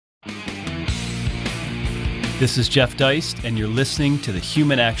This is Jeff Deist, and you're listening to the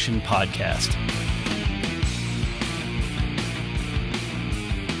Human Action Podcast.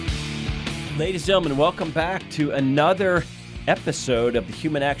 Ladies and gentlemen, welcome back to another episode of the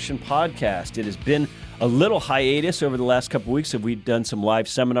Human Action Podcast. It has been a little hiatus over the last couple of weeks as we've done some live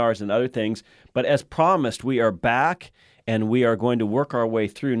seminars and other things, but as promised, we are back, and we are going to work our way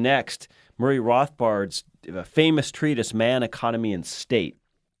through next Murray Rothbard's famous treatise, Man, Economy, and State.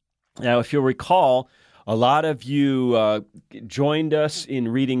 Now, if you'll recall, a lot of you joined us in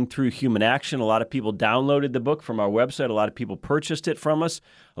reading through Human Action. A lot of people downloaded the book from our website. A lot of people purchased it from us.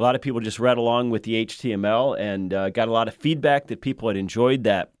 A lot of people just read along with the HTML and got a lot of feedback that people had enjoyed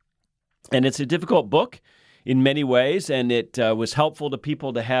that. And it's a difficult book in many ways, and it was helpful to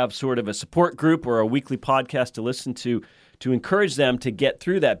people to have sort of a support group or a weekly podcast to listen to encourage them to get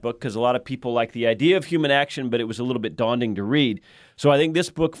through that book, because a lot of people like the idea of human action, but it was a little bit daunting to read. So I think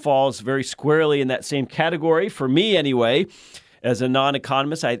this book falls very squarely in that same category, for me anyway. As a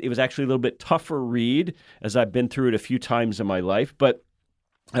non-economist, it was actually a little bit tougher read, as I've been through it a few times in my life. But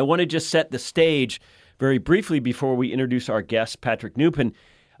I want to just set the stage very briefly before we introduce our guest, Patrick Newpin.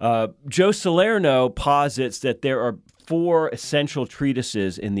 Joe Salerno posits that there are 4 essential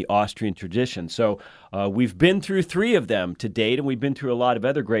treatises in the Austrian tradition. So we've been through 3 of them to date, and we've been through a lot of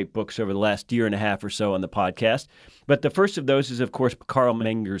other great books over the last year and a half or so on the podcast. But the first of those is, of course, Karl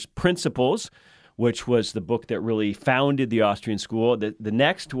Menger's Principles, which was the book that really founded the Austrian school. The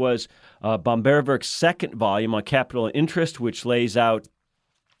next was Bomberwerk's second volume on Capital and Interest, which lays out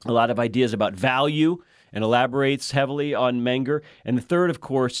a lot of ideas about value and elaborates heavily on Menger. And the third, of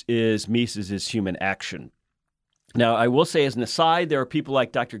course, is Mises's Human Action. Now, I will say as an aside, there are people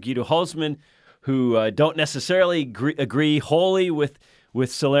like Dr. Guido Hülsmann who don't necessarily agree wholly with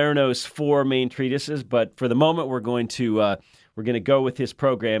Salerno's 4 main treatises, but for the moment, we're going to go with his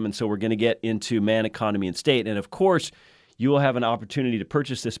program, and so we're going to get into Man, Economy, and State. And of course, you will have an opportunity to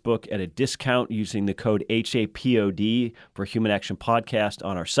purchase this book at a discount using the code HAPOD for Human Action Podcast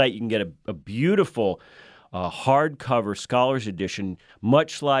on our site. You can get a beautiful hardcover Scholars Edition,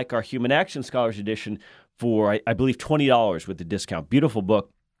 much like our Human Action Scholars Edition, for, I believe, $20 with the discount. Beautiful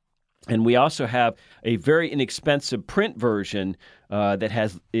book. And we also have a very inexpensive print version that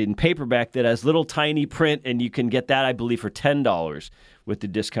has, in paperback, that has little tiny print, and you can get that, I believe, for $10 with the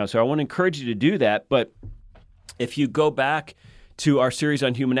discount. So I want to encourage you to do that. But if you go back to our series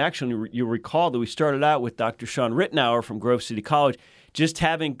on human action, you'll recall that we started out with Dr. Sean Ritenour from Grove City College, just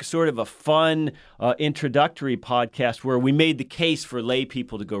having sort of a fun introductory podcast where we made the case for lay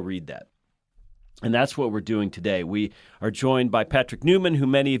people to go read that. And that's what we're doing today. We are joined by Patrick Newpin, who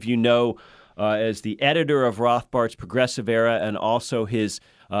many of you know as the editor of Rothbard's Progressive Era and also his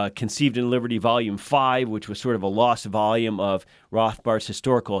Conceived in Liberty Volume 5, which was sort of a lost volume of Rothbard's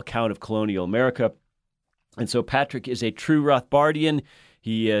historical account of colonial America. And so Patrick is a true Rothbardian.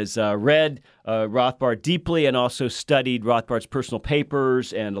 He has read Rothbard deeply and also studied Rothbard's personal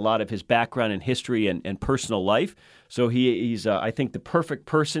papers and a lot of his background in history and personal life. So he's, I think, the perfect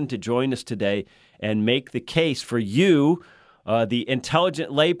person to join us today and make the case for you, the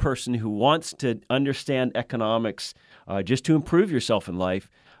intelligent layperson who wants to understand economics just to improve yourself in life,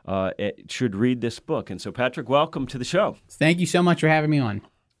 should read this book. And so, Patrick, welcome to the show. Thank you so much for having me on.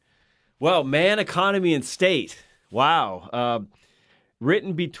 Well, Man, Economy, and State. Wow.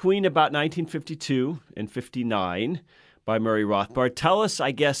 Written between about 1952 and 59 by Murray Rothbard. Tell us, I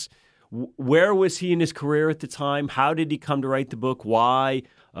guess, where was he in his career at the time? How did he come to write the book? Why?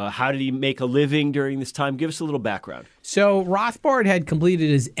 How did he make a living during this time? Give us a little background. So Rothbard had completed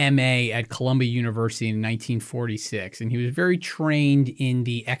his MA at Columbia University in 1946, and he was very trained in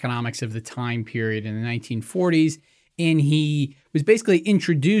the economics of the time period in the 1940s. And he was basically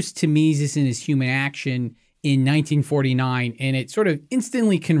introduced to Mises and his Human Action in 1949, and it sort of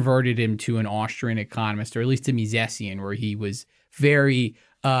instantly converted him to an Austrian economist, or at least a Misesian, where he was very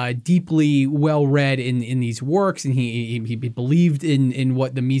deeply well-read in these works, and he believed in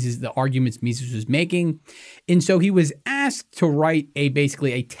what the arguments Mises was making. And so he was asked to write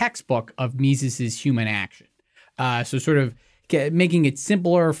basically a textbook of Mises's Human Action. So sort of making it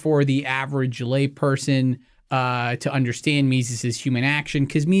simpler for the average layperson to understand Mises's Human Action,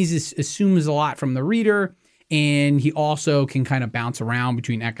 because Mises assumes a lot from the reader, and he also can kind of bounce around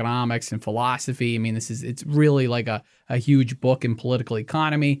between economics and philosophy. I mean, it's really like a huge book in political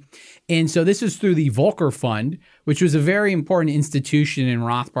economy. And so this is through the Volcker Fund, which was a very important institution in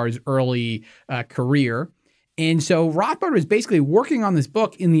Rothbard's early career. And so Rothbard was basically working on this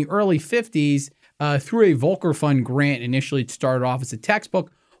book in the early 50s through a Volcker Fund grant. Initially, it started off as a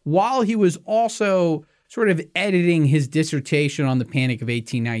textbook, while he was also sort of editing his dissertation on the Panic of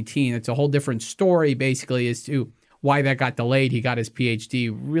 1819. It's a whole different story, basically, as to why that got delayed. He got his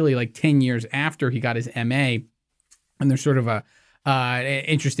PhD really like 10 years after he got his MA. And there's sort of an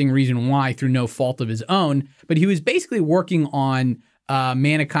interesting reason why, through no fault of his own. But he was basically working on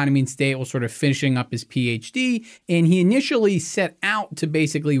Man, Economy, and State, while sort of finishing up his PhD. And he initially set out to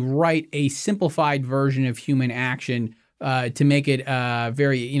basically write a simplified version of Human Action to make it to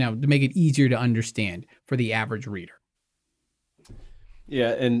make it easier to understand for the average reader.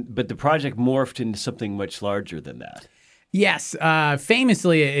 Yeah, but the project morphed into something much larger than that. Yes,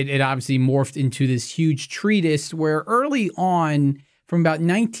 famously, it obviously morphed into this huge treatise where early on, from about when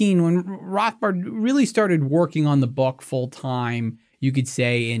Rothbard really started working on the book full time, you could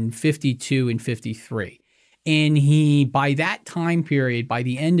say in 52 and 53. And by that time period, by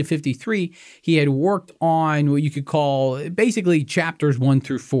the end of 53, he had worked on what you could call basically chapters 1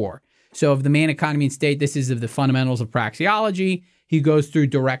 through 4. So of the Man, Economy, and State, this is of the fundamentals of praxeology. He goes through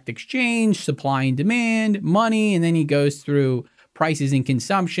direct exchange, supply and demand, money, and then he goes through prices and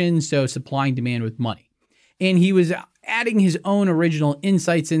consumption, so supply and demand with money. And he was adding his own original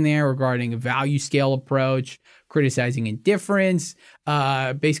insights in there regarding a value scale approach, criticizing indifference,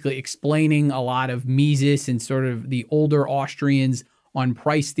 basically explaining a lot of Mises and sort of the older Austrians on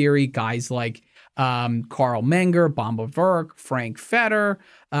price theory, guys like Karl Menger, Bamba Werk, Frank Fetter,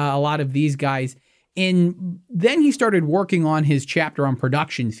 a lot of these guys. And then he started working on his chapter on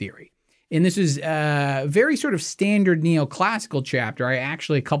production theory. And this is a very sort of standard neoclassical chapter. I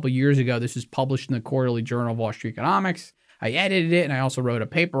actually, a couple of years ago, this was published in the Quarterly Journal of Austrian Economics. I edited it, and I also wrote a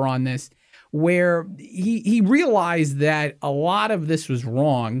paper on this, where he realized that a lot of this was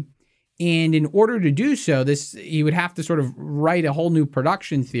wrong. And in order to do so, he would have to sort of write a whole new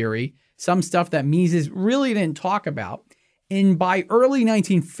production theory, some stuff that Mises really didn't talk about. And by early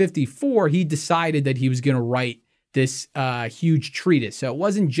 1954, he decided that he was going to write this huge treatise. So it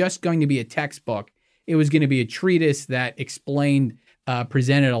wasn't just going to be a textbook. It was going to be a treatise that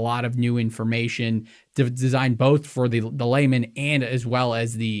presented a lot of new information, designed both for the layman and as well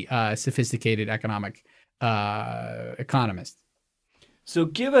as the sophisticated economist. So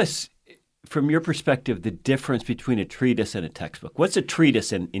give us, from your perspective, the difference between a treatise and a textbook. What's a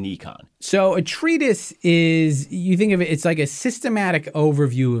treatise in econ? So a treatise is, you think of it, it's like a systematic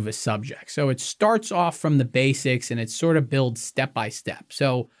overview of a subject. So it starts off from the basics and it sort of builds step by step.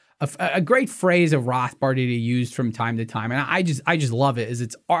 So a great phrase of Rothbard he used from time to time, and I just love it, is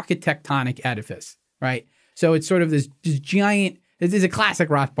it's architectonic edifice, right? So it's sort of this giant, this is a classic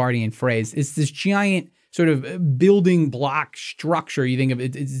Rothbardian phrase. It's this giant sort of building block structure. You think of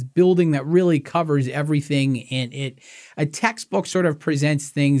it, it's this building that really covers everything, and a textbook sort of presents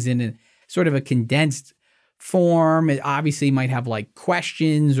things in a sort of a condensed form. It obviously might have like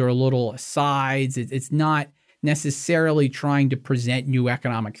questions or little asides. It's not necessarily trying to present new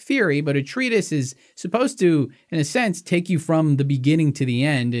economic theory, but a treatise is supposed to, in a sense, take you from the beginning to the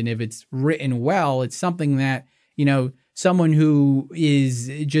end. And if it's written well, it's something that, someone who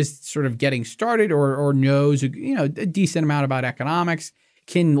is just sort of getting started or knows, a decent amount about economics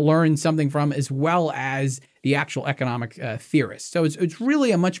can learn something from, as well as the actual economic theorists. So it's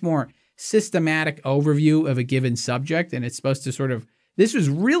really a much more systematic overview of a given subject. And it's supposed to this was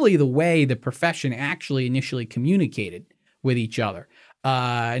really the way the profession actually initially communicated with each other.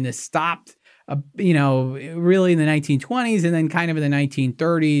 And it stopped, really in the 1920s and then kind of in the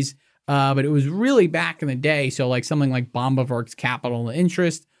 1930s. But it was really back in the day. So like something like Bamba Werk's Capital and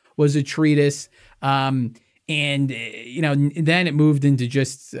Interest was a treatise. And then it moved into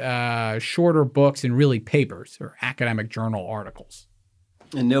just shorter books and really papers or academic journal articles.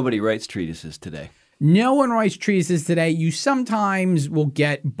 And nobody writes treatises today. No one writes treatises today. You sometimes will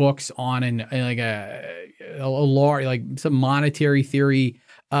get books on some monetary theory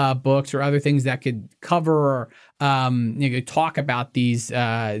books or other things that could cover talk about these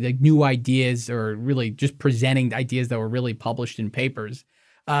new ideas, or really just presenting ideas that were really published in papers.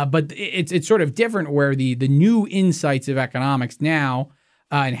 But it's sort of different, where the new insights of economics now,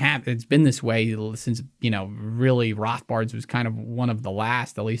 it's been this way since, really Rothbard's was kind of one of the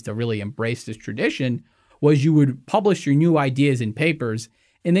last, at least, to really embrace this tradition, was you would publish your new ideas in papers,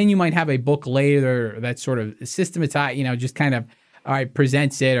 and then you might have a book later that sort of systematized, just kind of, all right,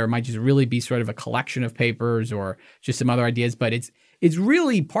 presents it, or it might just really be sort of a collection of papers or just some other ideas. But it's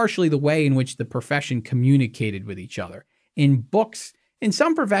really partially the way in which the profession communicated with each other. In books, in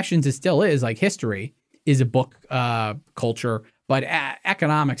some professions it still is, like history is a book culture, but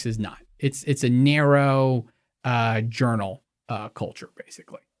economics is not. It's a narrow journal culture,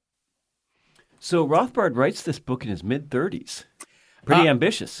 basically. So Rothbard writes this book in his mid-30s. Pretty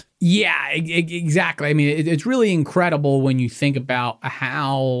ambitious. Yeah, exactly. I mean, it's really incredible when you think about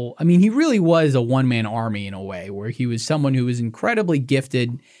how, I mean, he really was a one-man army in a way, where he was someone who was incredibly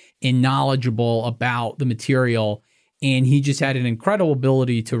gifted and knowledgeable about the material. And he just had an incredible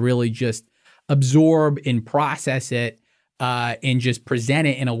ability to really just absorb and process it and just present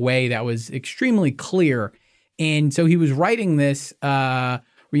it in a way that was extremely clear. And so he was writing this,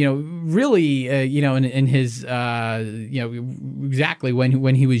 really, in his, exactly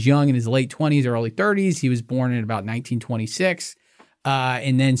when he was young, in his late 20s, early 30s. He was born in about 1926.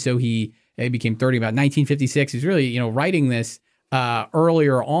 And then so he became 30 about 1956. He's really, writing this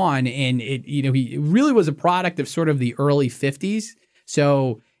earlier on. And he really was a product of sort of the early 50s.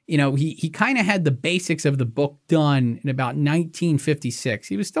 So, he kind of had the basics of the book done in about 1956.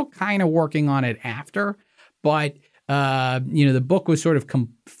 He was still kind of working on it after, but the book was sort of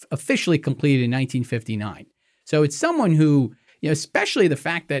officially completed in 1959. So it's someone who, especially the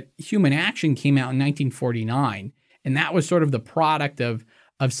fact that Human Action came out in 1949, and that was sort of the product of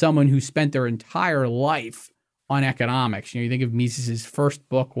someone who spent their entire life on economics. You think of Mises's first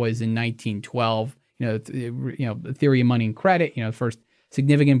book was in 1912. The Theory of Money and Credit. The first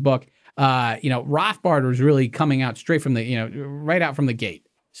significant book. Rothbard was really coming out straight from the, right out from the gate,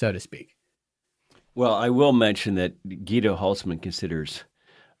 so to speak. Well, I will mention that Guido Hülsmann considers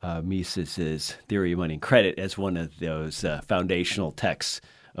Mises's Theory of Money and Credit as one of those foundational texts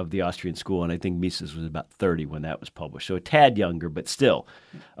of the Austrian school, and I think Mises was about 30 when that was published, so a tad younger, but still.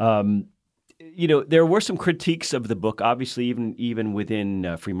 There were some critiques of the book, obviously, even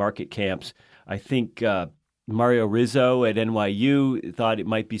within free market camps. I think Mario Rizzo at NYU thought it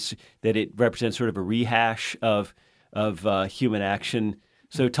might be that it represents sort of a rehash of Human Action.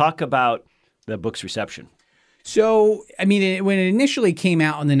 So talk about the book's reception. So, I mean, when it initially came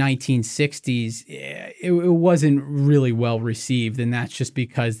out in the 1960s, it wasn't really well received. And that's just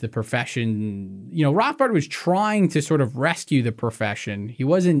because the profession, Rothbard was trying to sort of rescue the profession. He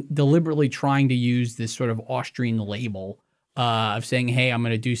wasn't deliberately trying to use this sort of Austrian label of saying, hey, I'm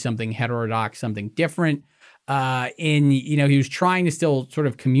going to do something heterodox, something different. He was trying to still sort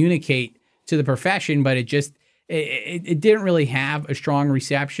of communicate to the profession, but it didn't really have a strong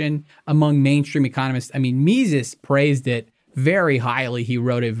reception among mainstream economists. I mean, Mises praised it very highly. He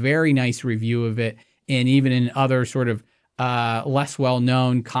wrote a very nice review of it, and even in other sort of less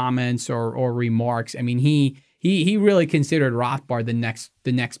well-known comments or remarks. I mean, he really considered Rothbard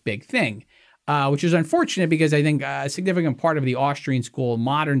the next big thing, which is unfortunate because I think a significant part of the Austrian school,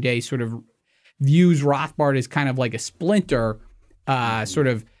 modern day, sort of views Rothbard as kind of like a splinter, left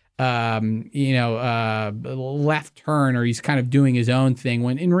turn, or he's kind of doing his own thing.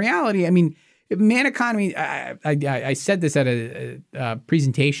 When in reality, I mean, Man Economy, I said this at a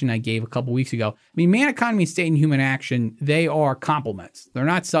presentation I gave a couple weeks ago. I mean, Man Economy, State and Human Action, they are complements. They're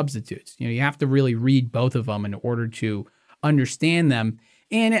not substitutes. You have to really read both of them in order to understand them.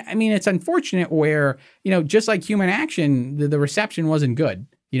 And I mean, it's unfortunate where, just like Human Action, the reception wasn't good,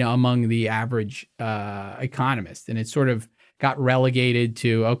 among the average economist. And it sort of got relegated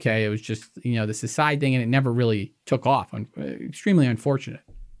to, okay, it was just, this aside thing, and it never really took off. Extremely unfortunate.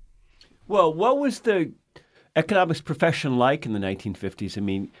 Well, what was the economics profession like in the 1950s? I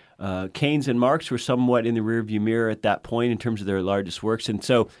mean, Keynes and Marx were somewhat in the rearview mirror at that point in terms of their largest works. And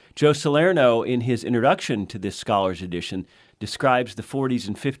so Joe Salerno, in his introduction to this Scholars Edition, describes the 40s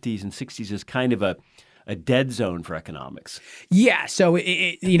and 50s and 60s as kind of a dead zone for economics. Yeah. So,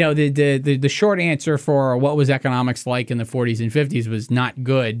 the short answer for what was economics like in the 40s and 50s was not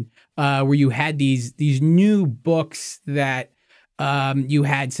good, where you had these new books that you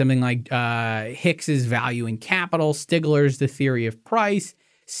had something like Hicks's Value in Capital, Stigler's The Theory of Price,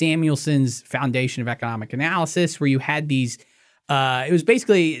 Samuelson's Foundation of Economic Analysis, where you had these it was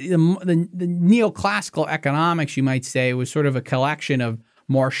basically the neoclassical economics, you might say, was sort of a collection of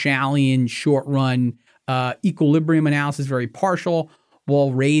Marshallian short-run equilibrium analysis, very partial,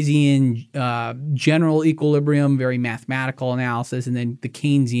 Walrasian general equilibrium, very mathematical analysis, and then the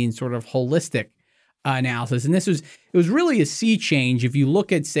Keynesian sort of holistic analysis. And it was really a sea change. If you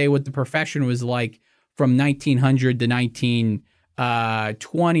look at, say, what the profession was like from 1900 to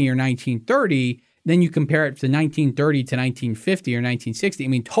 1920 or 1930, then you compare it to 1930 to 1950 or 1960. I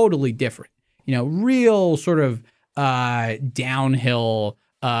mean, totally different. Real sort of downhill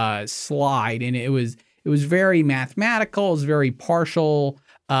slide, and it was very mathematical. It was very partial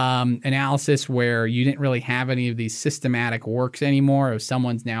analysis where you didn't really have any of these systematic works anymore. If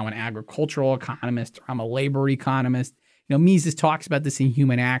someone's now an agricultural economist, or I'm a labor economist. Mises talks about this in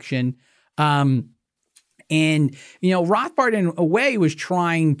Human Action. And Rothbard, in a way, was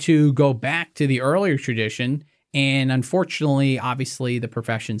trying to go back to the earlier tradition And unfortunately, obviously, the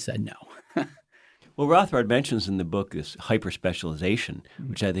profession said no. Well, Rothbard mentions in the book this hyper-specialization,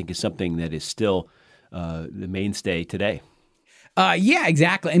 which I think is something that is still the mainstay today. Yeah,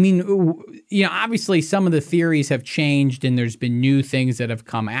 exactly. I mean, obviously some of the theories have changed and there's been new things that have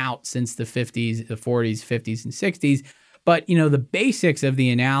come out since the 50s, the 40s, 50s, and 60s. But, the basics of the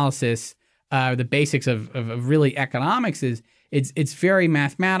analysis, the basics of really economics is it's very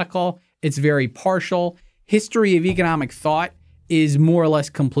mathematical. It's very partial. History of economic thought is more or less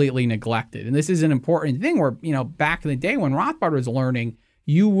completely neglected. And this is an important thing where, back in the day when Rothbard was learning,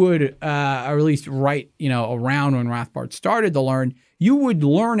 you would, or at least right, around when Rothbard started to learn, you would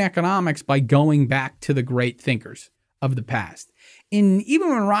learn economics by going back to the great thinkers of the past. And even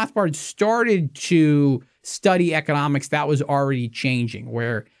when Rothbard started to study economics, that was already changing,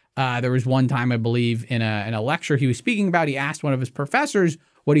 where there was one time, I believe, in a lecture he was speaking about, he asked one of his professors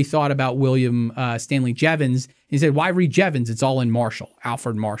what he thought about William Stanley Jevons. He said, why read Jevons? It's all in Marshall,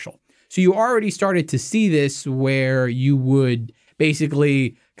 Alfred Marshall. So you already started to see this where you would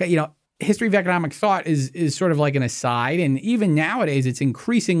basically, history of economic thought is sort of like an aside. And even nowadays, it's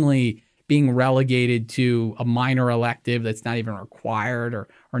increasingly being relegated to a minor elective that's not even required or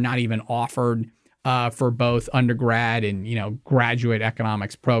not even offered for both undergrad and, graduate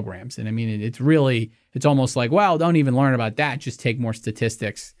economics programs. And I mean, it's almost like, well, don't even learn about that. Just take more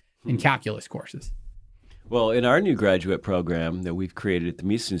statistics and calculus courses. Well, in our new graduate program that we've created at the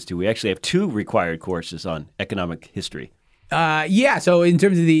Mises Institute, we actually have 2 required courses on economic history. So in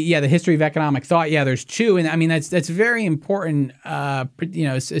terms of the history of economic thought, there's 2. And I mean, that's very important,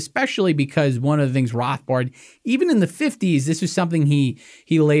 especially because one of the things Rothbard, even in the 50s, this was something he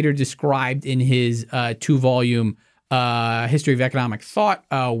later described in his 2-volume history of economic thought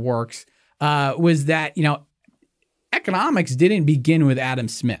works, was that, economics didn't begin with Adam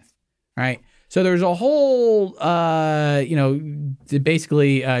Smith, right? So there's a whole,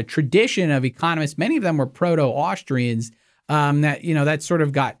 basically tradition of economists. Many of them were Proto-Austrians, that sort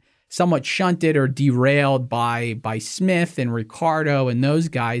of got somewhat shunted or derailed by Smith and Ricardo and those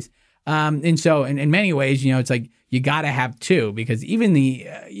guys. And so in many ways, it's like you got to have 2, because even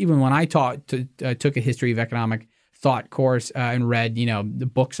when I took a history of economic thought course and read, the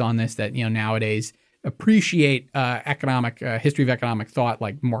books on this that, nowadays appreciate history of economic thought,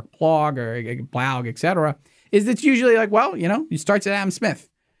 like Mark Plaug or Blaug, et cetera, is it's usually like, well, he starts at Adam Smith.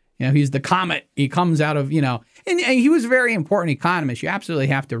 He's the comet. He comes out of, and he was a very important economist. You absolutely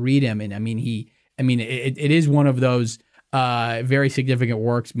have to read him. And I mean, it is one of those very significant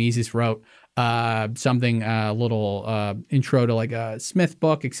works. Mises wrote something, a little intro to like a Smith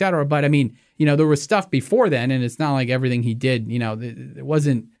book, et cetera. But I mean, there was stuff before then, and it's not like everything he did, it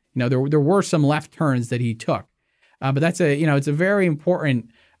wasn't, there were some left turns that he took. But that's it's a very important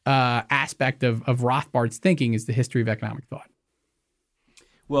aspect of Rothbard's thinking is the history of economic thought.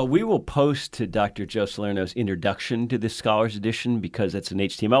 Well, we will post to Dr. Joe Salerno's introduction to this Scholars Edition because it's an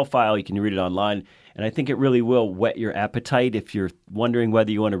HTML file. You can read it online. And I think it really will whet your appetite. If you're wondering whether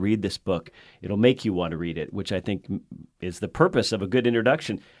you want to read this book, it'll make you want to read it, which I think is the purpose of a good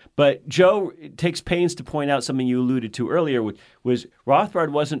introduction. But Joe takes pains to point out something you alluded to earlier, which was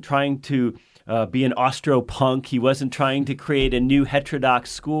Rothbard wasn't trying to be an Austro-punk. He wasn't trying to create a new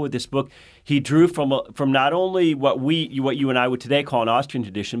heterodox school with this book. He drew from not only what you and I would today call an Austrian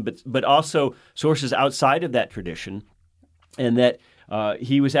tradition, but also sources outside of that tradition, and that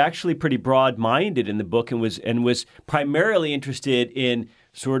he was actually pretty broad-minded in the book and was primarily interested in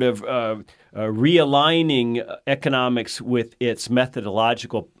sort of realigning economics with its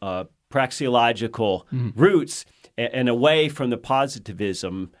methodological, praxeological roots and away from the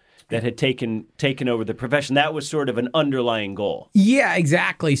positivism that had taken over the profession. That was sort of an underlying goal. Yeah,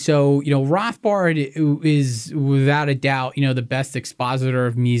 exactly. So, Rothbard is without a doubt, the best expositor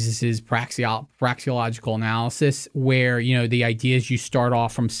of Mises's praxeological analysis, where, the idea is you start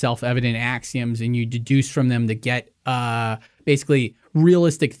off from self-evident axioms and you deduce from them to get basically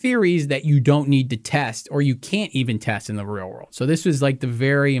realistic theories that you don't need to test or you can't even test in the real world. So this was like the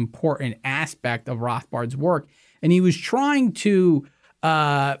very important aspect of Rothbard's work. And he was trying to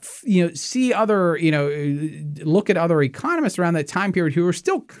see other, look at other economists around that time period who were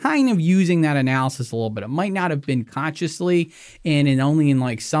still kind of using that analysis a little bit. It might not have been consciously and only in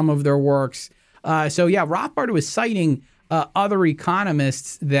like some of their works. Rothbard was citing other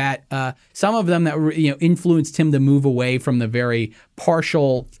economists that some of them that influenced him to move away from the very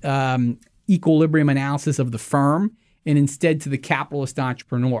partial equilibrium analysis of the firm and instead to the capitalist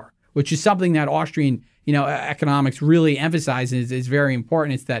entrepreneur, which is something that Austrian economics really emphasizes is very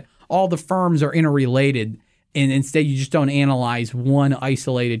important. It's that all the firms are interrelated And instead, you just don't analyze one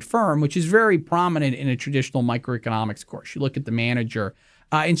isolated firm, which is very prominent in a traditional microeconomics course. You look at the manager.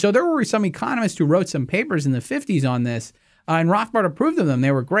 And so there were some economists who wrote some papers in the 50s on this, and Rothbard approved of them.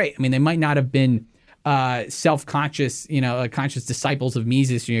 They were great. I mean, they might not have been self-conscious, conscious disciples of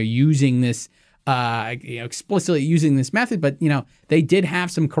Mises, using this, explicitly using this method, but, they did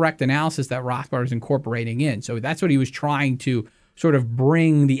have some correct analysis that Rothbard was incorporating in. So that's what he was trying to sort of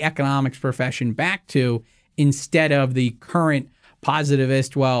bring the economics profession back to, instead of the current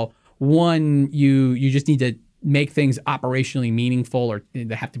positivist, you just need to make things operationally meaningful, or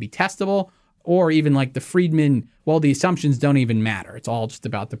they have to be testable, or even like the Friedman, the assumptions don't even matter. It's all just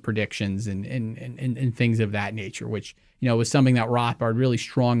about the predictions and things of that nature, which, was something that Rothbard really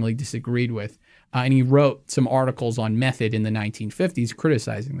strongly disagreed with. And he wrote some articles on method in the 1950s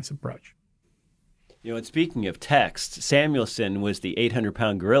criticizing this approach. And speaking of text, Samuelson was the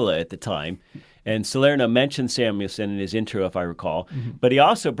 800-pound gorilla at the time. And Salerno mentioned Samuelson in his intro, if I recall. Mm-hmm. But he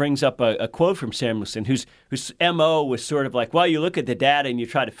also brings up a quote from Samuelson, whose MO was sort of like, you look at the data and you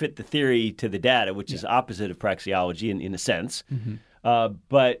try to fit the theory to the data, which is opposite of praxeology in a sense. Mm-hmm.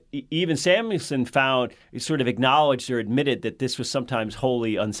 But even Samuelson sort of acknowledged or admitted that this was sometimes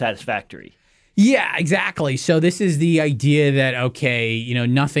wholly unsatisfactory. Yeah, exactly. So this is the idea that,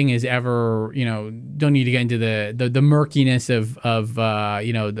 nothing is ever, don't need to get into the murkiness of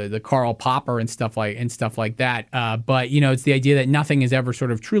the Karl Popper and stuff like that. But it's the idea that nothing is ever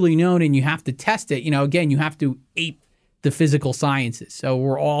sort of truly known, and you have to test it. Again, you have to ape the physical sciences. So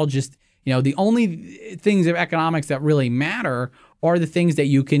we're all just, the only things of economics that really matter are the things that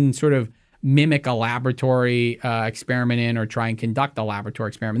you can sort of mimic a laboratory experiment in, or try and conduct a laboratory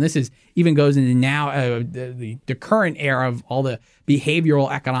experiment. This even goes into now the current era of all the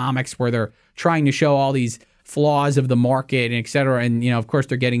behavioral economics, where they're trying to show all these flaws of the market and et cetera. And, of course,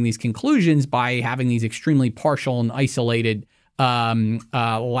 they're getting these conclusions by having these extremely partial and isolated,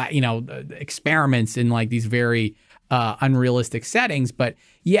 experiments in like these very unrealistic settings. But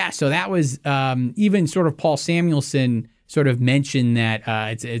yeah, so that was even sort of Paul Samuelson sort of mentioned that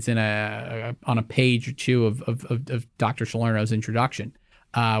it's in on a page or two of Dr. Salerno's introduction,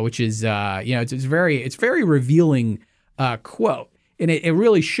 which is it's very revealing quote, and it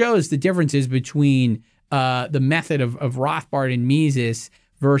really shows the differences between the method of Rothbard and Mises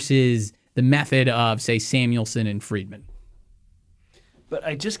versus the method of, say, Samuelson and Friedman. But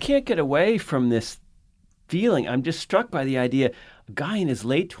I just can't get away from this feeling. I'm just struck by the idea: a guy in his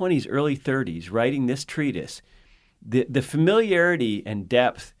late 20s, early 30s, writing this treatise. The familiarity and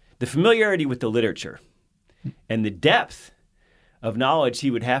depth, the familiarity with the literature and the depth of knowledge he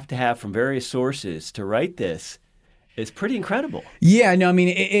would have to have from various sources to write this is pretty incredible. Yeah, no, I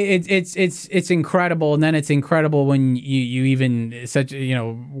mean it's incredible, and then it's incredible when you even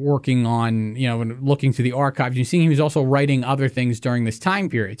working on when looking through the archives, you see he was also writing other things during this time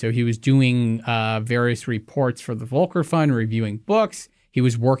period. So he was doing various reports for the Volcker Fund, reviewing books. He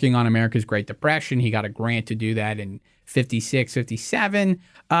was working on America's Great Depression. He got a grant to do that in 56, 57.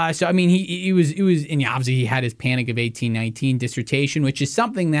 So, I mean, he was, and obviously he had his Panic of 1819 dissertation, which is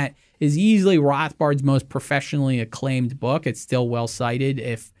something that is easily Rothbard's most professionally acclaimed book. It's still well cited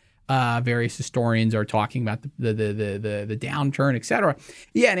if various historians are talking about the downturn, et cetera.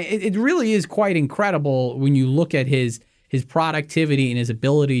 Yeah, and it really is quite incredible when you look at his productivity and his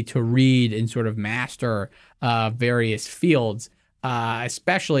ability to read and sort of master various fields.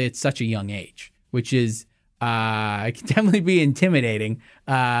 Especially at such a young age, which is it can definitely be intimidating.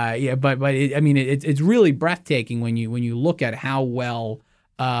 But it's really breathtaking when you look at how well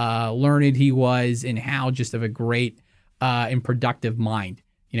learned he was, and how just of a great and productive mind.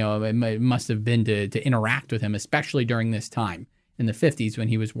 It must have been to interact with him, especially during this time in the 50s when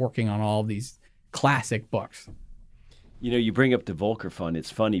he was working on all of these classic books. You bring up the Volcker Fund. It's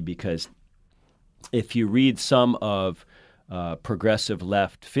funny because if you read some of progressive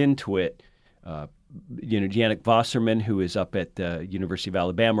left FinTwit, Janek Wasserman, who is up at the University of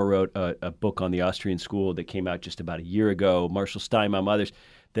Alabama, wrote a book on the Austrian school that came out just about a year ago. Marshall Steinbaum, others.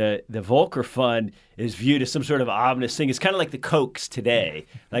 The Volcker Fund is viewed as some sort of ominous thing. It's kind of like the Kochs today,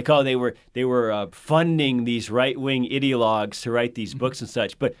 like they were funding these right wing ideologues to write these books and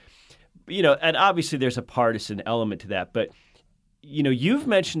such. But and obviously there's a partisan element to that, but. You've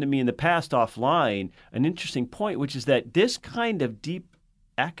mentioned to me in the past offline an interesting point, which is that this kind of deep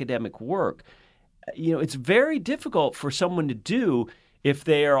academic work, it's very difficult for someone to do if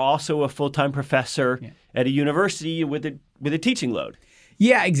they are also a full-time professor at a university with a teaching load.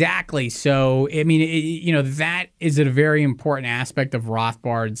 Yeah, exactly. So, I mean, that is a very important aspect of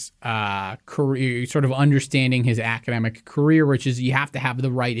Rothbard's career, sort of understanding his academic career, which is you have to have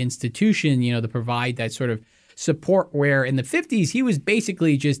the right institution, to provide that sort of support, where in the 50s, he was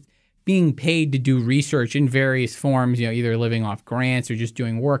basically just being paid to do research in various forms, either living off grants or just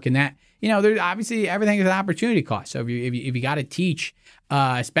doing work. And that, there's obviously everything is an opportunity cost. So if you got to teach,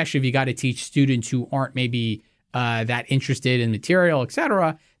 especially if you got to teach students who aren't maybe that interested in material, et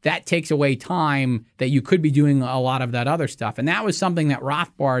cetera, that takes away time that you could be doing a lot of that other stuff. And that was something that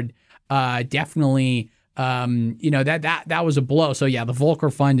Rothbard definitely, that was a blow. So yeah, the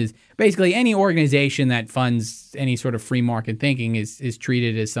Volcker Fund is basically any organization that funds any sort of free market thinking is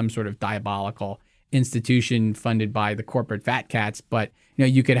treated as some sort of diabolical institution funded by the corporate fat cats. But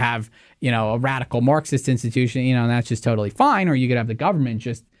you could have a radical Marxist institution, and that's just totally fine. Or you could have the government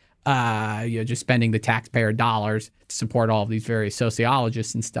just spending the taxpayer dollars to support all of these various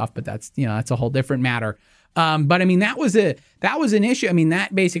sociologists and stuff. But that's a whole different matter. But I mean, that was an issue. I mean,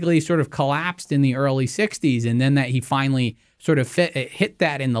 that basically sort of collapsed in the early 60s. And then that he finally sort of hit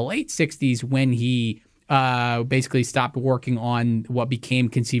that in the late 60s when he basically stopped working on what became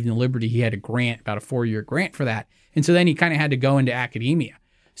Conceived in Liberty. He had a grant, about a 4-year grant for that. And so then he kind of had to go into academia.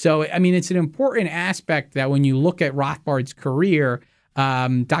 So, I mean, it's an important aspect that when you look at Rothbard's career,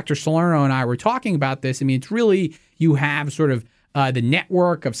 Dr. Salerno and I were talking about this. I mean, it's really, you have sort of the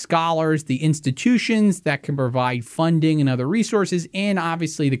network of scholars, the institutions that can provide funding and other resources, and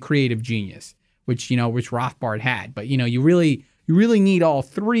obviously the creative genius, which Rothbard had. But, you really need all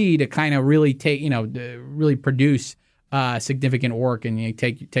three to kind of really take, really produce significant work and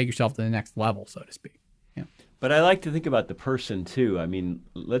take yourself to the next level, so to speak. Yeah. But I like to think about the person too. I mean,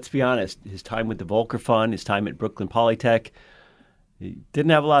 let's be honest, his time with the Volcker Fund, his time at Brooklyn Polytech, he didn't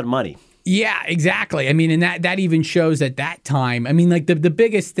have a lot of money. Yeah, exactly. I mean, and that even shows at that time. I mean, like the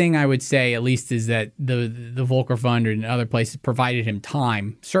biggest thing I would say, at least, is that the Volcker Fund and other places provided him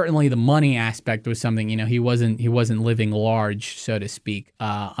time. Certainly, the money aspect was something. He wasn't living large, so to speak.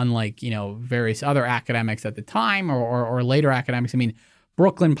 Unlike various other academics at the time or later academics. I mean,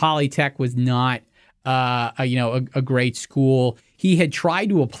 Brooklyn Polytech was not a great school. He had tried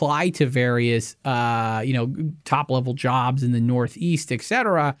to apply to various top level jobs in the Northeast, et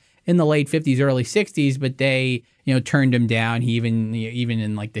cetera, in the late 50s, early 60s, but they, turned him down. He even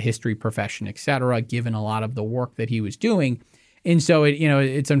in like the history profession, et cetera, given a lot of the work that he was doing. And so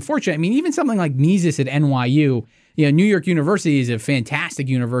it's unfortunate. I mean, even something like Mises at NYU, New York University is a fantastic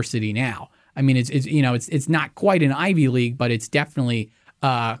university now. I mean, it's not quite an Ivy League, but it's definitely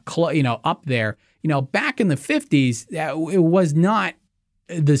up there. Back in the 50s, it was not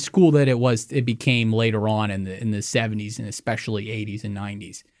the school that it became later on in the 70s and especially 80s and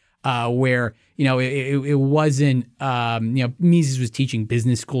 90s. Where it wasn't Mises was teaching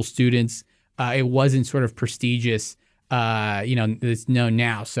business school students. It wasn't sort of prestigious. It's known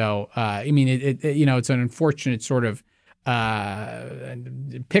now. So I mean, it's an unfortunate sort of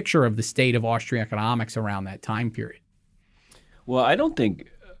picture of the state of Austrian economics around that time period. Well, I don't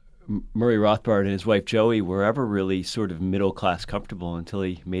think Murray Rothbard and his wife Joey were ever really sort of middle class comfortable until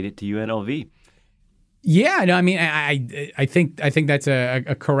he made it to UNLV. Yeah, no, I mean, I think that's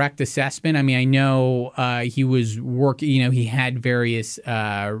a correct assessment. I mean, I know he was working. He had various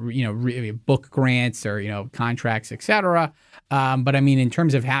book grants or contracts, et cetera. But I mean, in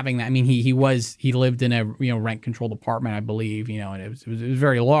terms of having that, I mean, he lived in a rent controlled apartment, I believe. And it was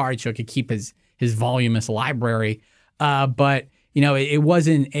very large, so it could keep his voluminous library. But it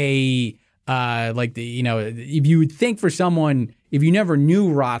wasn't a if you would think for someone, if you never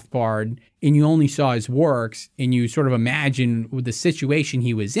knew Rothbard and you only saw his works and you sort of imagine with the situation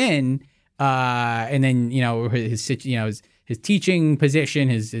he was in, and then his teaching position,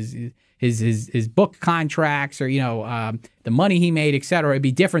 his book contracts, or the money he made, et cetera, it'd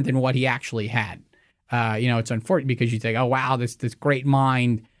be different than what he actually had. It's unfortunate because you think, oh wow, this great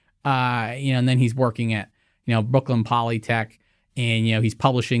mind, and then he's working at Brooklyn Polytech. And, he's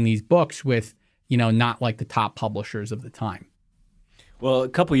publishing these books with, not like the top publishers of the time. Well, a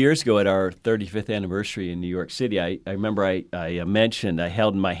couple of years ago at our 35th anniversary in New York City, I remember I mentioned I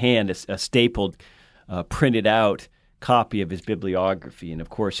held in my hand a stapled, printed out copy of his bibliography. And, of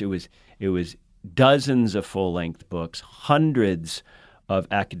course, it was dozens of full-length books, hundreds of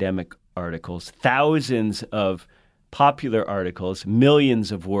academic articles, thousands of popular articles,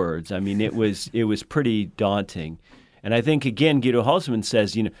 millions of words. I mean, it was pretty daunting. And I think, again, Guido Hülsmann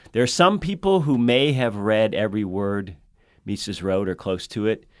says, there are some people who may have read every word Mises wrote or close to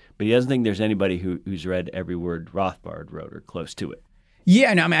it, but he doesn't think there's anybody who's read every word Rothbard wrote or close to it.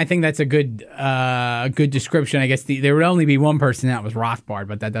 Yeah, no, I mean, I think that's a good description. I guess there would only be one person that was Rothbard,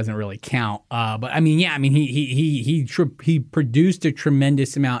 but that doesn't really count. But I mean, yeah, I mean, he produced a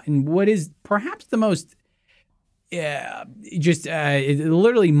tremendous amount, and what is perhaps the most just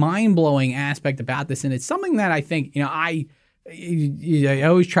literally mind-blowing aspect about this. And it's something that I think, I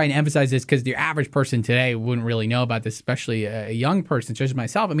always try and emphasize this because the average person today wouldn't really know about this, especially a young person, such as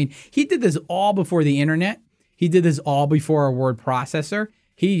myself. I mean, he did this all before the internet. He did this all before a word processor.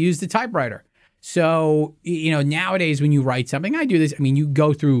 He used a typewriter. So, nowadays when you write something, I do this. I mean, you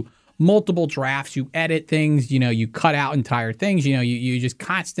go through multiple drafts, you edit things, you cut out entire things, you just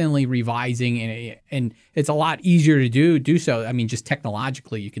constantly revising, and it's a lot easier to do so. I mean, just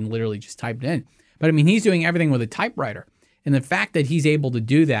technologically, you can literally just type it in. But I mean, he's doing everything with a typewriter. And the fact that he's able to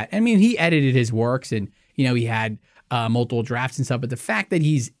do that, I mean, he edited his works and, he had multiple drafts and stuff, but the fact that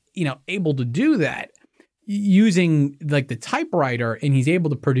he's, able to do that using like the typewriter, and he's able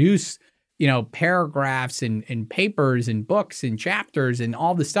to produce, paragraphs and papers and books and chapters and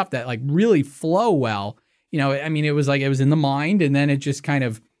all the stuff that like really flow well, I mean, it was like, it was in the mind, and then it just kind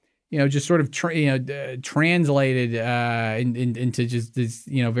of, just sort of, translated into just this,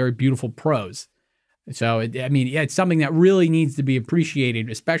 very beautiful prose. So, it's something that really needs to be appreciated,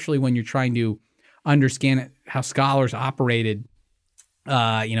 especially when you're trying to understand how scholars operated,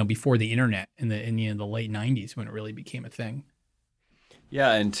 before the internet in the late 90s when it really became a thing.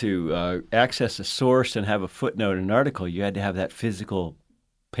 Yeah, and to access a source and have a footnote in an article, you had to have that physical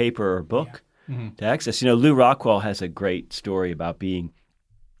paper or book to access. Lou Rockwell has a great story about being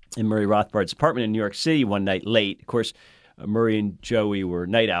in Murray Rothbard's apartment in New York City one night late. Of course, Murray and Joey were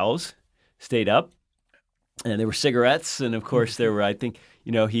night owls, stayed up. And there were cigarettes, and of course there were, I think,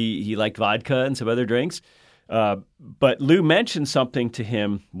 he liked vodka and some other drinks. But Lou mentioned something to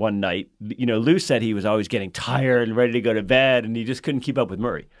him one night. Lou said he was always getting tired and ready to go to bed, and he just couldn't keep up with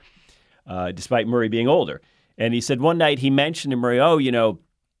Murray, despite Murray being older. And he said one night he mentioned to Murray,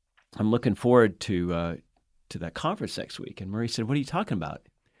 I'm looking forward to that conference next week. And Murray said, what are you talking about?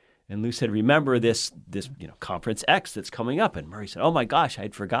 And Lou said, remember this conference X that's coming up. And Murray said, oh my gosh,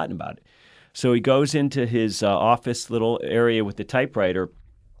 I'd forgotten about it. So he goes into his office little area with the typewriter,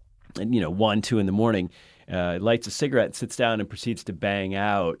 and 1, 2 in the morning, lights a cigarette, sits down, and proceeds to bang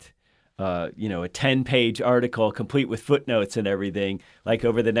out, a 10-page article complete with footnotes and everything, like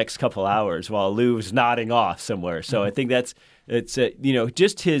over the next couple hours, while Lou's nodding off somewhere. So I think it's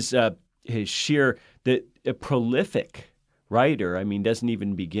just his sheer prolific writer, doesn't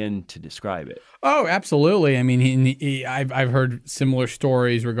even begin to describe it. Oh, absolutely. I mean, I've heard similar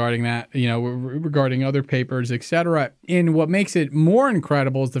stories regarding that, regarding other papers, et cetera. And what makes it more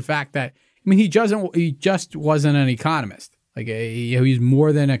incredible is the fact that, he just wasn't an economist. Like, he's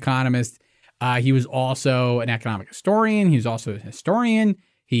more than an economist. He was also an economic historian. He was also a historian.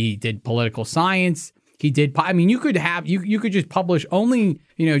 He did political science. He did, you could just publish only,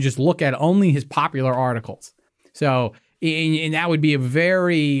 just look at only his popular articles. So, and that would be a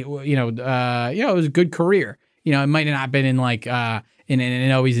very, it was a good career. It might not have been in like,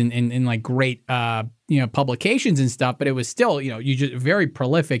 and always in like great, publications and stuff, but it was still, you just very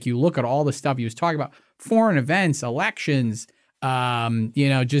prolific. You look at all the stuff he was talking about, foreign events, elections,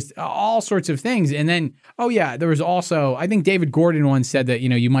 just all sorts of things. And then, there was also, I think David Gordon once said that,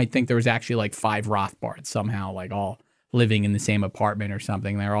 you might think there was actually like 5 Rothbards somehow, like all living in the same apartment or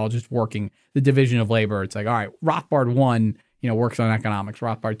something. They're all just working the division of labor. It's like, all right, Rothbard 1, works on economics.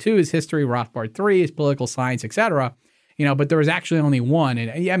 Rothbard 2 is history. Rothbard 3 is political science, et cetera. But there was actually only one.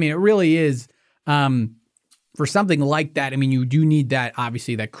 And it really is, for something like that, you do need that,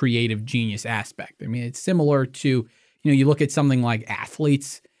 obviously, that creative genius aspect. It's similar to, you look at something like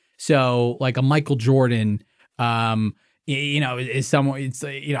athletes. So like a Michael Jordan, is someone, it's,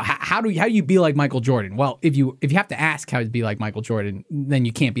 how do you be like Michael Jordan? Well, if you have to ask how to be like Michael Jordan, then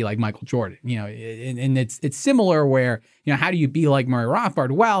you can't be like Michael Jordan, and it's similar where, how do you be like Murray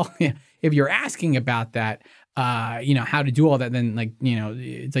Rothbard? Well, if you're asking about that, how to do all that, then like,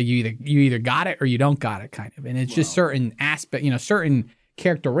 it's like you either got it or you don't got it kind of. And it's just certain aspect, certain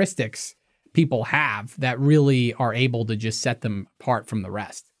characteristics people have that really are able to just set them apart from the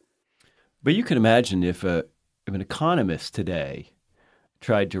rest. But you can imagine if an economist today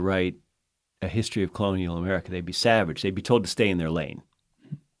tried to write a history of colonial America, they'd be savage. They'd be told to stay in their lane.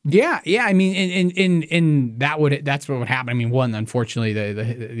 Yeah. That's what would happen. One, unfortunately,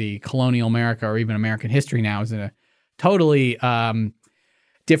 the colonial America or even American history now is in a totally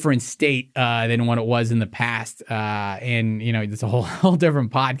different state than what it was in the past. And there's a whole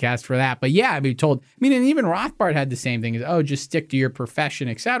different podcast for that. But yeah, I'd be told. And even Rothbard had the same thing: just stick to your profession,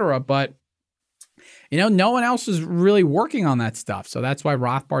 etc. But no one else was really working on that stuff. So that's why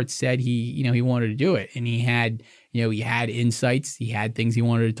Rothbard said he wanted to do it. And he had insights, he had things he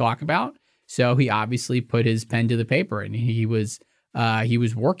wanted to talk about. So he obviously put his pen to the paper, and he was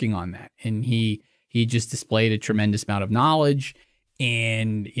working on that. And he He just displayed a tremendous amount of knowledge.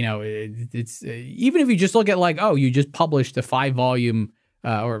 And, it's even if you just look at like, oh, you just published a 5-volume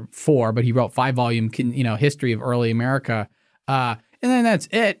or 4, but he wrote 5-volume, history of early America. And then that's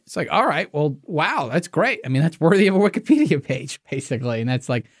it. It's like, all right, well, wow, that's great. I mean, that's worthy of a Wikipedia page, basically. And that's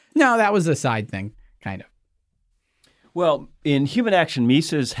like, no, that was a side thing, kind of. Well, in Human Action,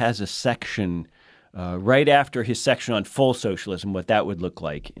 Mises has a section right after his section on full socialism, what that would look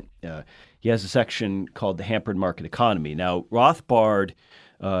like. He has a section called the hampered market economy. Now, Rothbard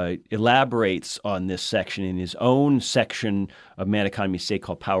elaborates on this section in his own section of Man, Economy, State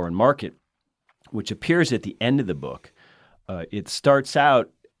called Power and Market, which appears at the end of the book. It starts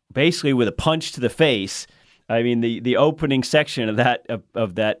out basically with a punch to the face. I mean, the opening section of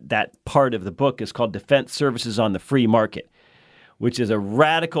that part of the book is called Defense Services on the Free Market, which is a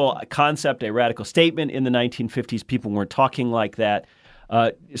radical concept, a radical statement. In the 1950s, people weren't talking like that.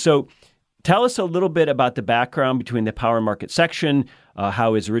 So tell us a little bit about the background between the Power and Market section,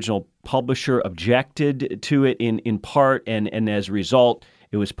 how his original publisher objected to it in part, and as a result,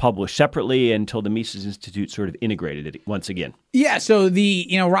 it was published separately until the Mises Institute sort of integrated it once again. Yeah. So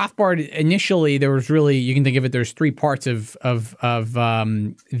Rothbard initially, there was really, you can think of it, there's 3 parts of the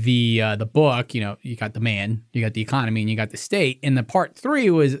book. You got the man, you got the economy, and you got the state. And the part 3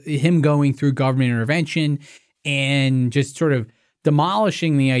 was him going through government intervention and just sort of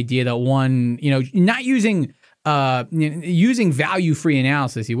demolishing the idea that one, not using value-free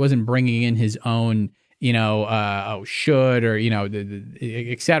analysis. He wasn't bringing in his own should or,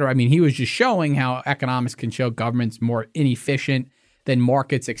 et cetera. I mean, he was just showing how economics can show governments more inefficient than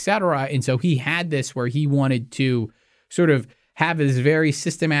markets, et cetera. And so he had this where he wanted to sort of have this very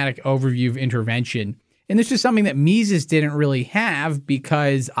systematic overview of intervention. And this was something that Mises didn't really have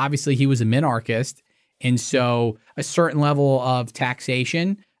because obviously he was a minarchist. And so a certain level of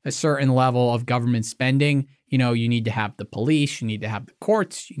taxation, a certain level of government spending, you need to have the police, you need to have the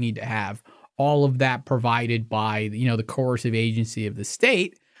courts, you need to have all of that provided by, the coercive agency of the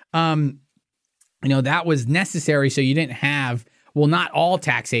state. That was necessary. So you didn't have, not all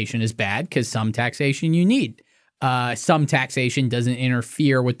taxation is bad because some taxation you need. Some taxation doesn't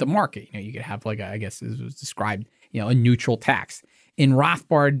interfere with the market. You could have I guess as was described, a neutral tax. In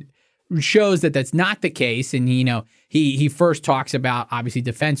Rothbard shows that that's not the case. And, he first talks about obviously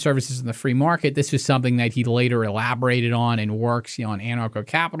defense services in the free market. This was something that he later elaborated on and works, on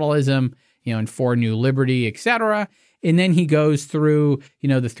anarcho-capitalism, and for New Liberty, et cetera. And then he goes through,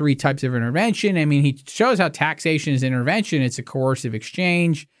 the 3 types of intervention. I mean, he shows how taxation is intervention. It's a coercive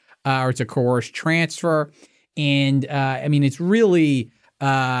exchange or it's a coerced transfer. And, it's really,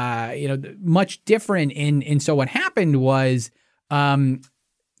 much different. And so what happened was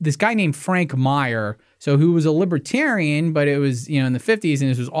this guy named Frank Meyer, who was a libertarian, but it was, in the 50s,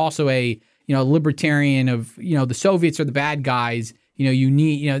 and this was also a, libertarian of, the Soviets are the bad guys. You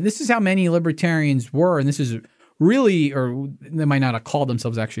need, this is how many libertarians were. And this is really, or they might not have called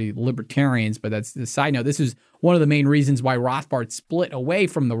themselves actually libertarians, but that's the side note. This is one of the main reasons why Rothbard split away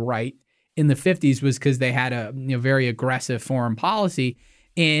from the right in the 50s was because they had a very aggressive foreign policy.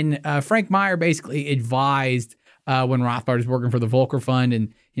 And Frank Meyer basically advised when Rothbard was working for the Volcker Fund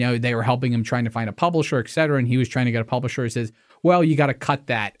and, they were helping him trying to find a publisher, et cetera. And he was trying to get a publisher. He says, well, you got to cut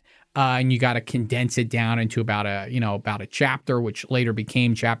that. And you got to condense it down into about a chapter, which later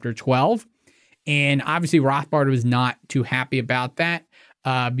became chapter 12. And obviously Rothbard was not too happy about that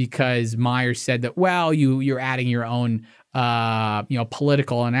because Meyer said that, well, you're adding your own,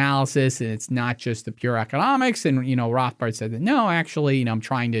 political analysis and it's not just the pure economics. And, Rothbard said that, no, actually, I'm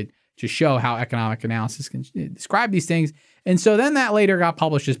trying to just show how economic analysis can describe these things. And so then that later got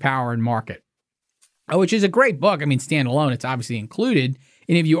published as Power and Market, which is a great book. I mean, standalone, it's obviously included.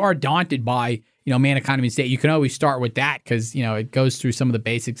 And if you are daunted by, Man, Economy, and State, you can always start with that because, it goes through some of the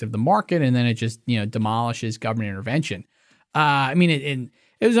basics of the market and then it just, demolishes government intervention. It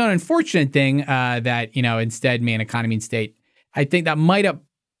was an unfortunate thing that, instead Man, Economy, and State, I think that might have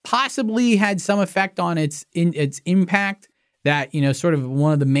possibly had some effect on its impact that, sort of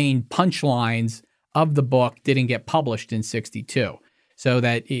one of the main punchlines of the book didn't get published in 1962. So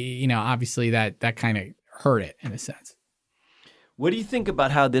that, obviously that kind of hurt it in a sense. What do you think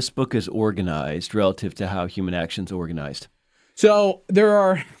about how this book is organized relative to how Human Action's organized? So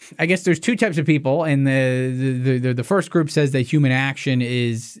there's 2 types of people, and the first group says that Human Action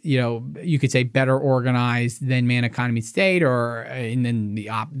is, you could say better organized than Man, Economy, State, and then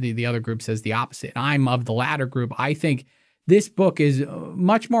the other group says the opposite. I'm of the latter group. I think this book is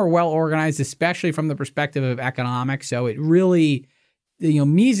much more well organized, especially from the perspective of economics. So it really,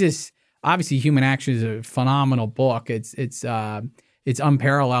 Mises. Obviously, Human Action is a phenomenal book. It's it's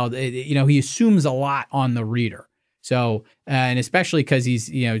unparalleled. He assumes a lot on the reader. So, and especially because he's,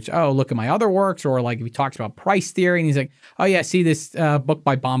 look at my other works, or like if he talks about price theory and he's like, oh yeah, see this book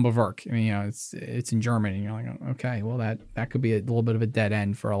by Bombewerk. I mean, it's in German, and you're like, okay, well that could be a little bit of a dead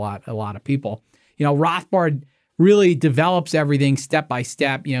end for a lot of people. Rothbard really develops everything step by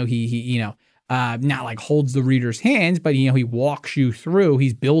step. He not like holds the reader's hands, but he walks you through.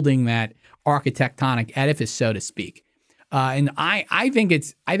 He's building that architectonic edifice, so to speak. And I think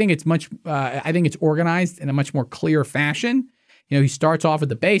it's organized in a much more clear fashion. He starts off with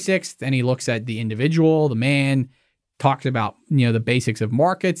the basics, then he looks at the individual, the man, talks about the basics of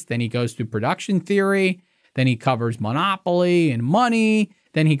markets, then he goes through production theory, then he covers monopoly and money,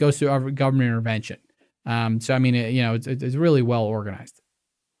 then he goes through government intervention. So I mean, it's really well organized.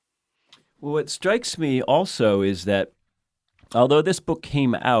 Well, what strikes me also is that although this book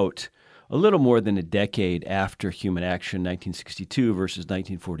came out a little more than a decade after Human Action, 1962 versus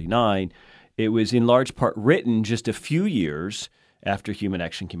 1949, it was in large part written just a few years after Human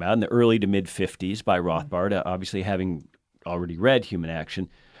Action came out, in the early to mid-50s by Rothbard, obviously having already read Human Action.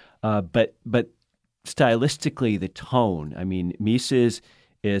 But stylistically, the tone, I mean, Mises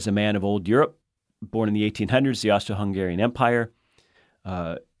is a man of old Europe, born in the 1800s, the Austro-Hungarian Empire.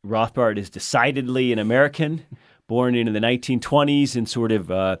 Rothbard is decidedly an American, born in the 1920s in sort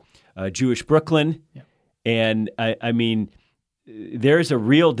of Jewish Brooklyn. Yeah. And I mean, there's a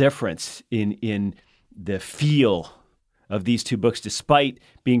real difference in the feel of these two books, despite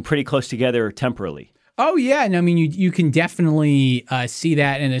being pretty close together temporally. Oh yeah, and I mean you can definitely see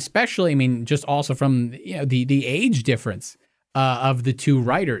that, and especially, I mean, just also from the age difference of the two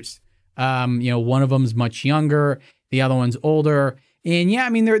writers. One of them's much younger, the other one's older, and yeah, I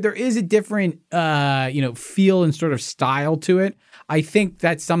mean there is a different feel and sort of style to it. I think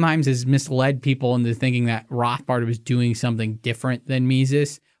that sometimes has misled people into thinking that Rothbard was doing something different than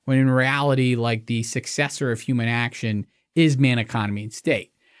Mises, when in reality, like, the successor of Human Action is Man, Economy, and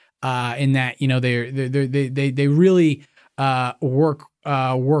State. In that they really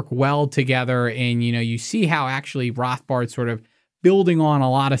work well together, and you see how actually Rothbard's sort of building on a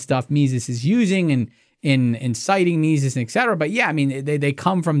lot of stuff Mises is using and in citing Mises, and et cetera. But yeah, I mean they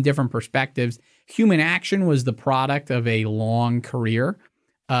come from different perspectives. Human Action was the product of a long career,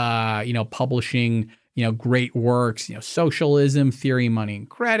 publishing great works, Socialism, Theory, Money, and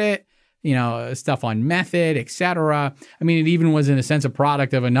Credit, stuff on method, etc. I mean, it even was in a sense a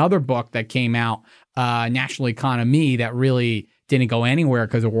product of another book that came out, National Economy, that really didn't go anywhere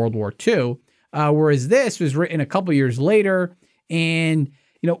because of World War II. Whereas this was written a couple years later. And,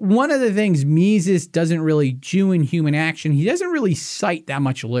 one of the things Mises doesn't really do in Human Action, he doesn't really cite that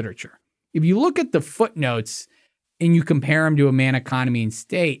much literature. If you look at the footnotes and you compare them to a Man, Economy, and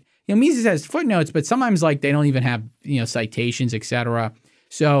State, Mises has footnotes, but sometimes like they don't even have, citations, etc.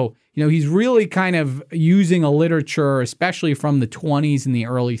 So, he's really kind of using a literature, especially from the 20s and the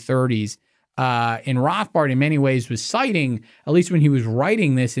early 30s. And Rothbard in many ways was citing, at least when he was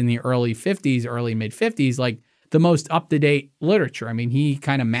writing this in the early 50s, early mid 50s, like the most up-to-date literature. I mean, he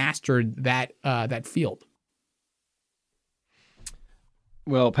kind of mastered that field.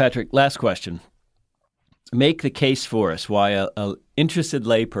 Well, Patrick, last question. Make the case for us why a interested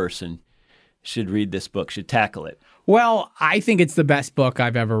layperson should read this book, should tackle it. Well, I think it's the best book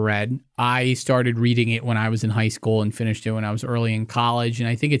I've ever read. I started reading it when I was in high school and finished it when I was early in college. And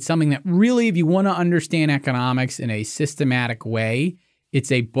I think it's something that really, if you want to understand economics in a systematic way,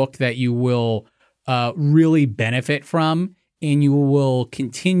 it's a book that you will really benefit from and you will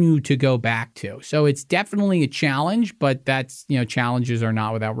continue to go back to. So it's definitely a challenge, but that's, challenges are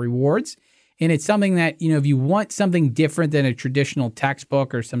not without rewards. And it's something that, if you want something different than a traditional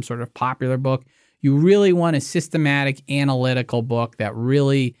textbook or some sort of popular book, you really want a systematic, analytical book that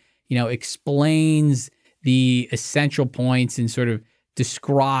really, explains the essential points and sort of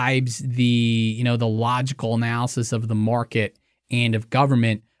describes the, the logical analysis of the market and of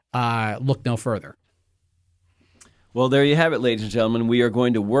government. Look no further. Well, there you have it, ladies and gentlemen. We are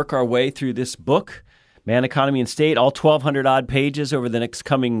going to work our way through this book, Man, Economy, and State, all 1,200 odd pages over the next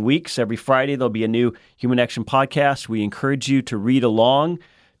coming weeks. Every Friday, there'll be a new Human Action podcast. We encourage you to read along,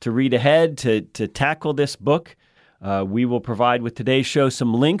 to read ahead, to tackle this book. We will provide with today's show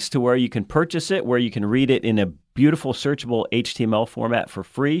some links to where you can purchase it, where you can read it in a beautiful searchable HTML format for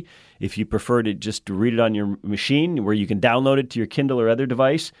free. If you prefer to just read it on your machine, where you can download it to your Kindle or other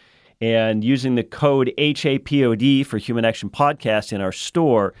device. And using the code HAPOD for Human Action Podcast in our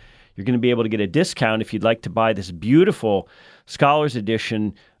store, you're going to be able to get a discount if you'd like to buy this beautiful Scholars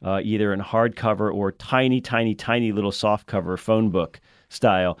Edition, either in hardcover or tiny, tiny, tiny little softcover phone book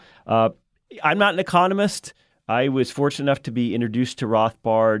style. I'm not an economist. I was fortunate enough to be introduced to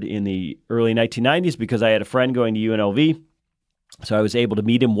Rothbard in the early 1990s because I had a friend going to UNLV. So I was able to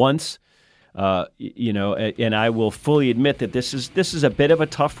meet him once, and I will fully admit that this is a bit of a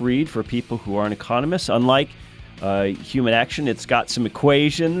tough read for people who aren't economists. Unlike Human Action, it's got some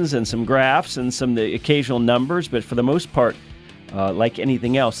equations and some graphs and some the occasional numbers, but for the most part, like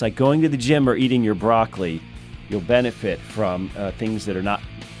anything else, like going to the gym or eating your broccoli, you'll benefit from things that are not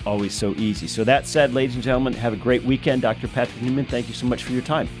always so easy. So that said, ladies and gentlemen, have a great weekend. Dr. Patrick Newman, thank you so much for your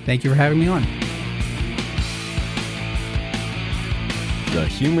time. Thank you for having me on. The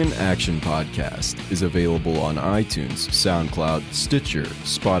Human Action Podcast is available on iTunes, SoundCloud, Stitcher,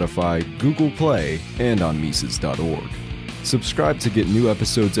 Spotify, Google Play, and on Mises.org. Subscribe to get new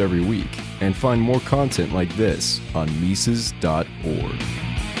episodes every week and find more content like this on Mises.org.